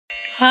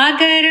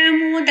அகர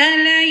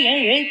முதல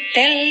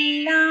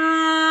எழுத்தெல்லாம்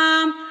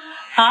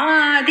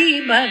ஆதி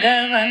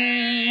பகவன்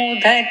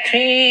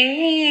முதற்றே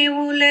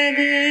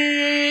உலகு.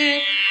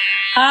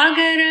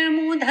 அகர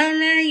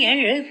முதல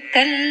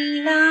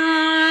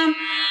எழுத்தெல்லாம்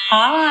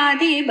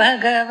ஆதி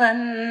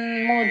பகவன்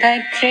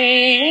முதற்றே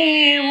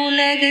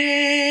உலகு.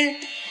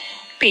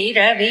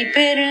 பிறவி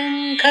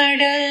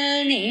பெருங்கடல்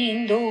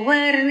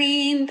நீந்துவர்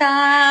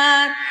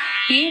நீந்தார்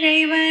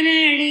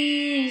இறைவனடி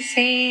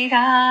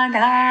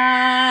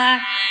சேராதார்.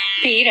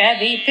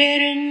 பிறவி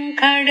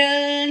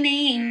பெருங்கடல்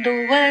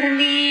நீந்துவர்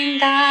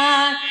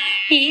நீந்தார்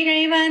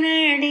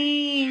இறைவனடி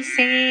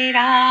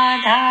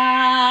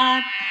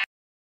சேராதார்.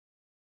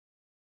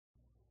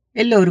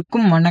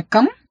 எல்லோருக்கும்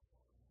வணக்கம்.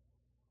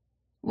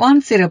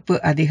 வான் சிறப்பு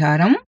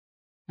அதிகாரம்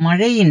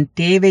மழையின்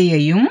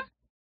தேவையையும்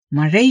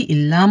மழை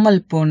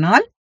இல்லாமல்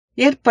போனால்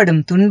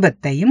ஏற்படும்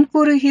துன்பத்தையும்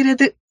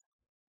கூறுகிறது.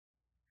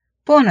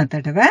 போன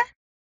தடவை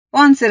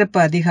வான் சிறப்பு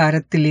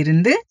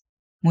அதிகாரத்திலிருந்து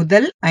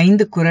முதல்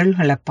 5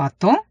 குறள்களை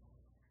பார்த்தோம்.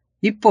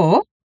 இப்போ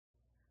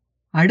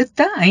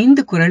அடுத்த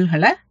 5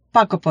 குறள்களை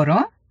பார்க்க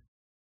போறோம்.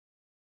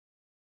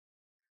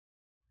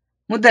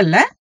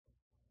 முதல்ல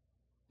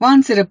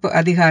வான் சிறப்பு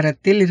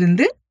அதிகாரத்தில்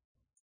இருந்து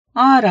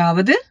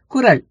 6வது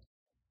குறள்.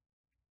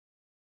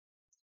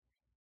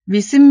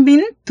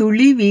 விசும்பின்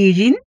துளி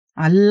வீழின்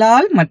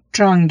அல்லால்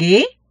மற்றாங்கே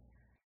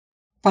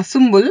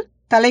பசும்புல்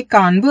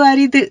தலைக்காண்பு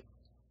அரிது.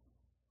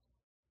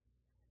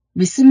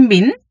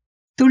 விசும்பின்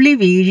துளி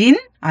வீழின்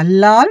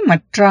அல்லால்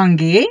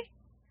மற்றாங்கே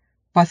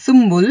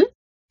பசும்புல்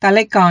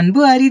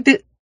தலைக்காண்பு அரிது.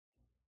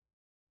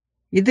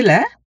 இதுல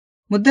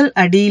முதல்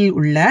அடியில்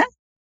உள்ள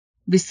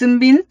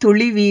விசும்பின்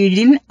துளி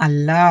வீழின்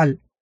அல்லால்,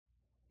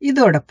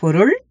 இதோட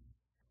பொருள்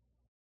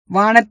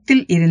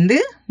வானத்தில் இருந்து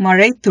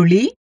மழை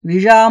துளி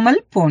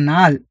விழாமல்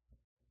போனால்.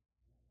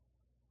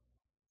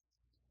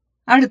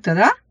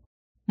 அடுத்ததா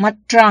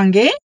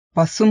மற்றாங்கே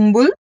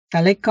பசும்புல்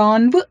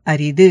தலைக்காண்பு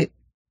அரிது.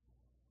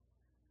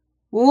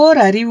 ஓர்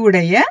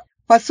அறிவுடைய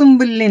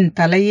பசும்புல்லின்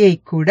தலையை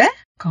கூட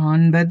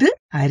காண்பது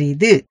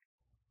அரிது.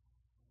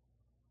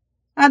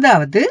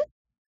 அதாவது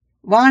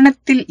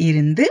வானத்தில்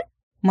இருந்து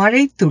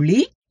மழை துளி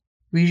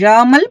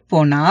விழாமல்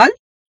போனால்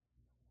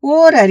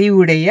ஓர்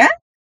அறிவுடைய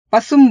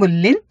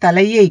பசும்புல்லின்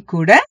தலையை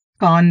கூட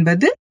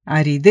காண்பது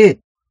அரிது.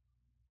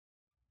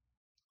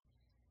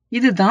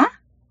 இதுதான்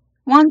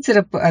வான்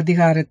சிறப்பு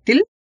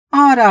அதிகாரத்தில்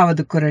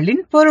 6வது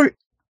குறளின் பொருள்.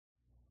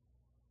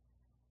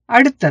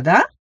 அடுத்ததா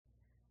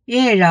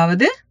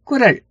 7வது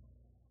குறள்.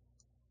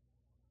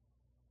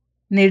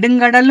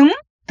 நெடுங்கடலும்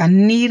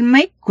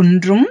தண்ணீர்மை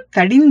குன்றும்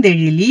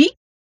தடிந்தெழிலி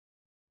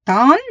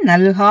தான்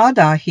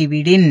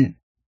நல்காதாகிவிடின்.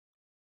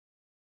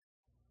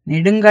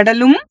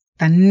 நெடுங்கடலும்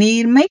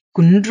தண்ணீர்மை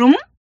குன்றும்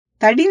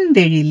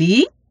தடிந்தெழிலி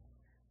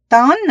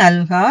தான்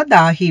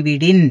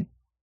நல்காதாகிவிடின்.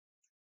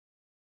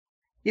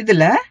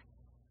 இதுல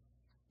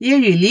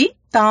எழிலி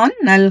தான்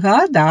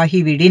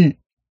நல்காதாகிவிடின்,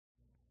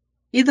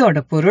 இதோட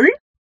பொருள்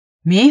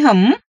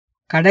மேகம்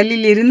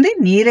கடலிலிருந்து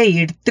நீரை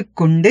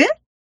எடுத்துக்கொண்டு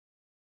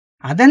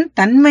அதன்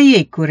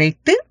தன்மையை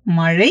குறைத்து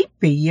மழை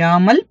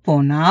பெய்யாமல்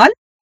போனால்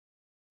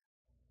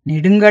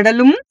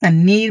நெடுங்கடலும்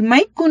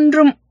தண்ணீர்மை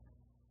குன்றும்,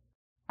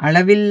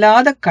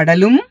 அளவில்லாத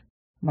கடலும்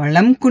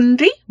வளம்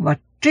குன்றி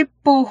வற்றிப்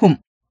போகும்.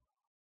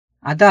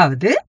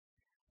 அதாவது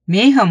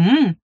மேகம்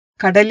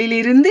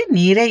கடலிலிருந்து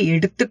நீரை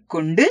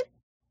எடுத்துக்கொண்டு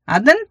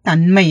அதன்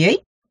தன்மையை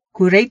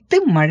குறைத்து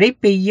மழை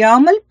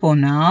பெய்யாமல்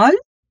போனால்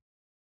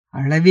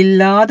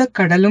அளவில்லாத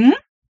கடலும்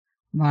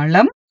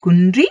வளம்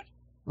குன்றி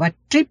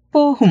வற்றிப்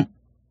போகும்.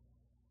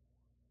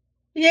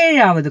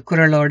 7வது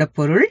குறளோட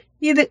பொருள்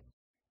இது.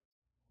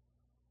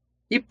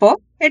 இப்போ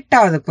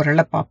 8வது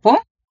குறளை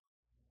பார்ப்போம்.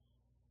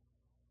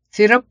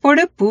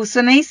 சிறப்பொடு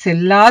பூசனை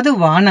செல்லாது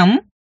வானம்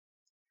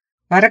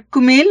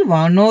வரக்குமேல்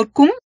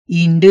வானோர்க்கும்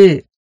ஈண்டு.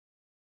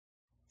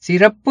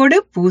 சிறப்பொடு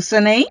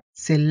பூசனை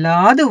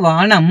செல்லாது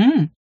வானம்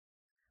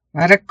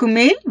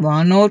வரக்குமேல்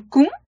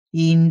வானோர்க்கும்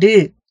ஈண்டு.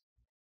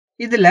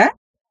 இதுல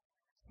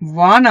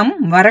வானம்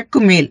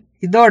வரக்குமேல்,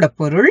 இதோட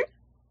பொருள்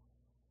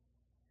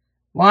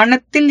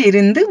வானத்தில்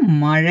இருந்து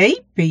மழை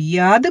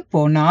பெய்யாது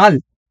போனால்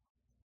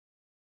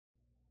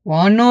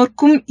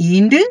வானோர்க்கும்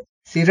ஈண்டு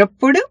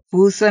சிறப்பொடு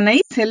பூசனை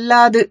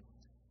செல்லாது.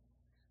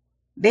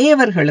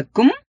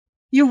 தேவர்களுக்கும்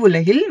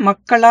இவ்வுலகில்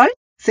மக்களால்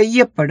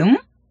செய்யப்படும்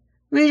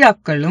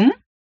விழாக்களும்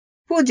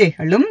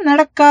பூஜைகளும்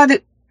நடக்காது.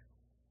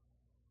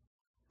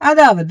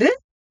 அதாவது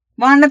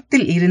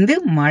வானத்தில் இருந்து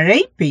மழை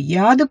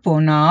பெய்யாது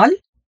போனால்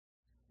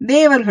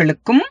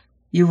தேவர்களுக்கும்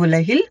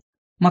இவ்வுலகில்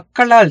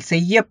மக்களால்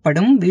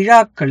செய்யப்படும்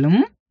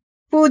விழாக்களும்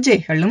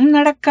பூஜைகளும்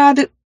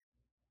நடக்காது.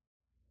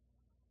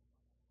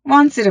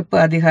 வான் சிறப்பு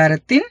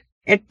அதிகாரத்தின்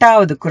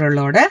 8வது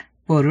குறளோட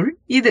பொருள்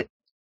இது.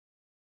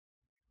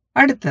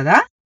 அடுத்ததா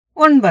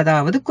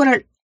 9வது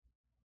குறள்.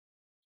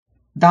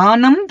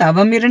 தானம்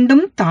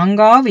தவமிரண்டும்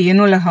தாங்கா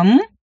வியனுலகம்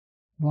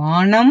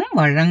வானம்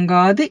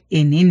வழங்காது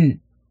எனின்.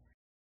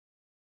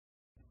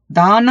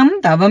 தானம்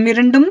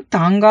தவமிரண்டும்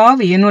தாங்கா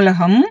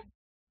வியனுலகம்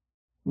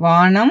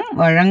வானம்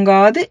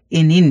வழங்காது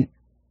எனின்.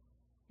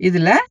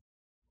 இதுல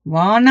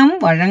வானம்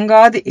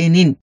வழங்காது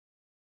எனின்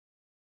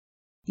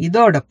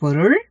இதோட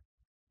பொருள்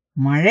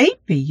மழை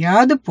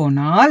பெய்யாது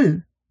போனால்.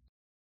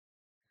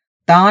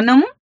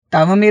 தானம்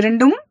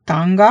தவமிரண்டும்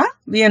தாங்கா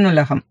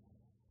வியனுலகம்.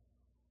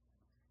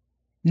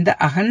 இந்த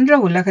அகன்ற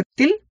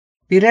உலகத்தில்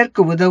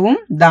பிறர்க்கு உதவும்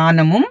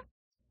தானமும்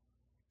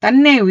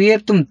தன்னை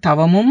உயர்த்தும்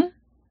தவமும்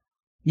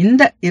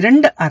இந்த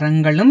 2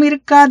 அறங்களும்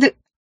இருக்காது.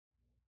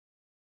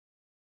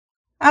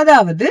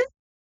 அதாவது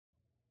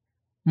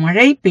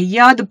மழை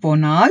பெய்யாது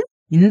போனால்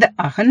இந்த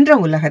அகன்ற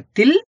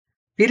உலகத்தில்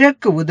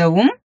பிறர்க்கு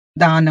உதவும்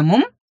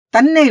தானமும்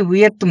தன்னை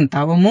உயர்த்தும்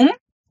தவமும்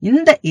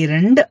இந்த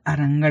 2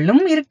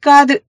 அறங்களும்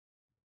இருக்காது.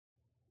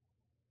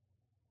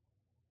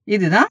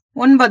 இதுதான்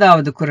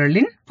 9வது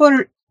குறளின்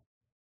பொருள்.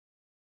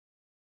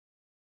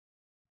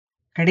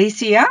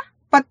 கடைசியா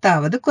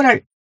 10வது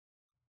குறள்.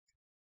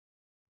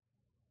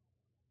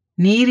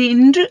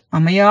 நீரின்று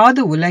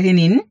அமையாது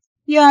உலகினின்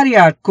யார்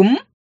யார்க்கும்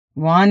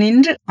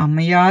வானின்று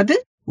அமையாது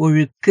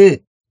ஒழுக்கு.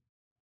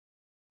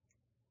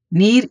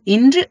 நீர்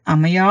இன்று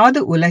அமையாது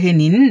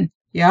உலகினின்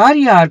யார்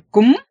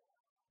யார்க்கும்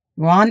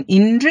வான்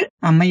இன்று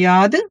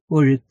அமையாது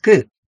ஒழுக்கு.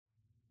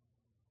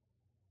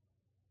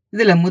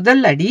 இதுல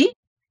முதல் அடி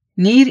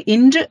நீர்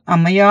இன்று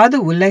அமையாது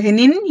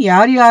உலகினின்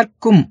யார்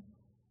யார்க்கும்,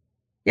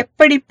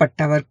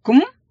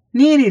 எப்படிப்பட்டவர்க்கும்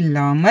நீர்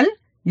இல்லாமல்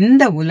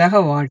இந்த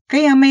உலக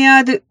வாழ்க்கை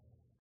அமையாது.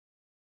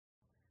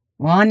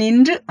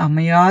 வானின்று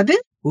அமையாது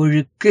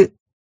ஒழுக்கு.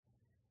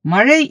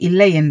 மழை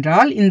இல்லை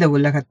என்றால் இந்த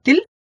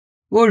உலகத்தில்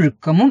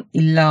ஒழுக்கமும்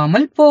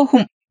இல்லாமல்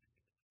போகும்.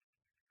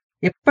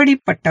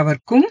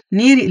 எப்படிப்பட்டவர்க்கும்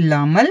நீர்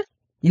இல்லாமல்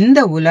இந்த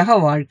உலக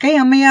வாழ்க்கை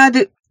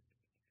அமையாது.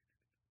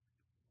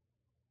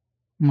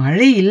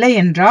 மழை இல்லை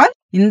என்றால்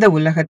இந்த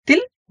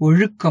உலகத்தில்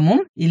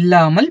ஒழுக்கமும்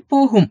இல்லாமல்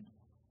போகும்.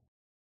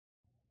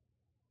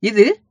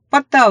 இது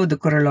 10வது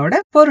குறளோட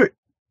பொருள்.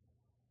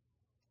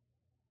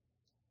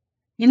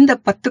 இந்த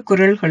 10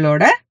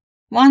 குறள்களோட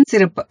வான்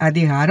சிறப்பு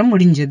அதிகாரம்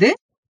முடிஞ்சது.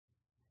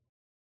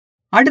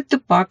 அடுத்து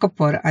பார்க்க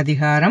போற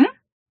அதிகாரம்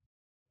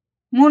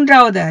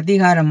 3வது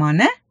அதிகாரமான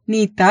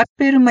நீத்தார்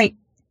பெருமை.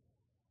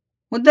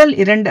 முதல்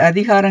 2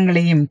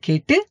 அதிகாரங்களையும்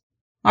கேட்டு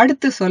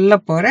அடுத்து சொல்ல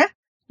போற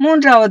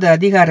 3வது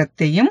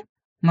அதிகாரத்தையும்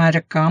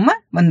மறக்காம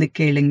வந்து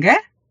கேளுங்க.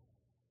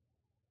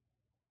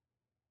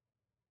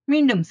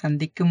 மீண்டும்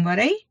சந்திக்கும்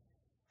வரை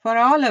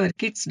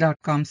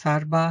forallourkids.com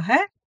சார்பாக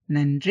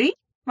நன்றி,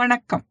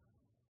 வணக்கம்.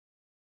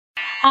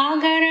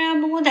 ஆகர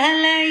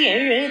முதல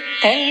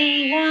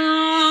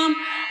எழுத்தெல்லாம்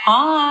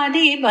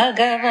ஆதி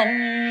பகவன்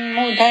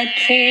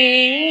முதற்றே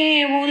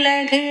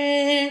உலகு.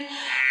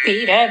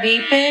 பிறவி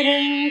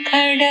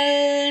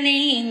பெருங்கடல்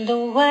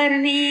நீந்துவர்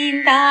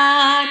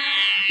நீந்தார்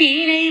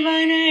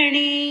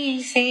இறைவனடி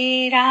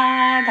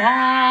சேராதார்.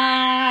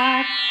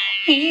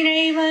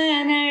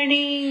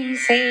 இறைவனடி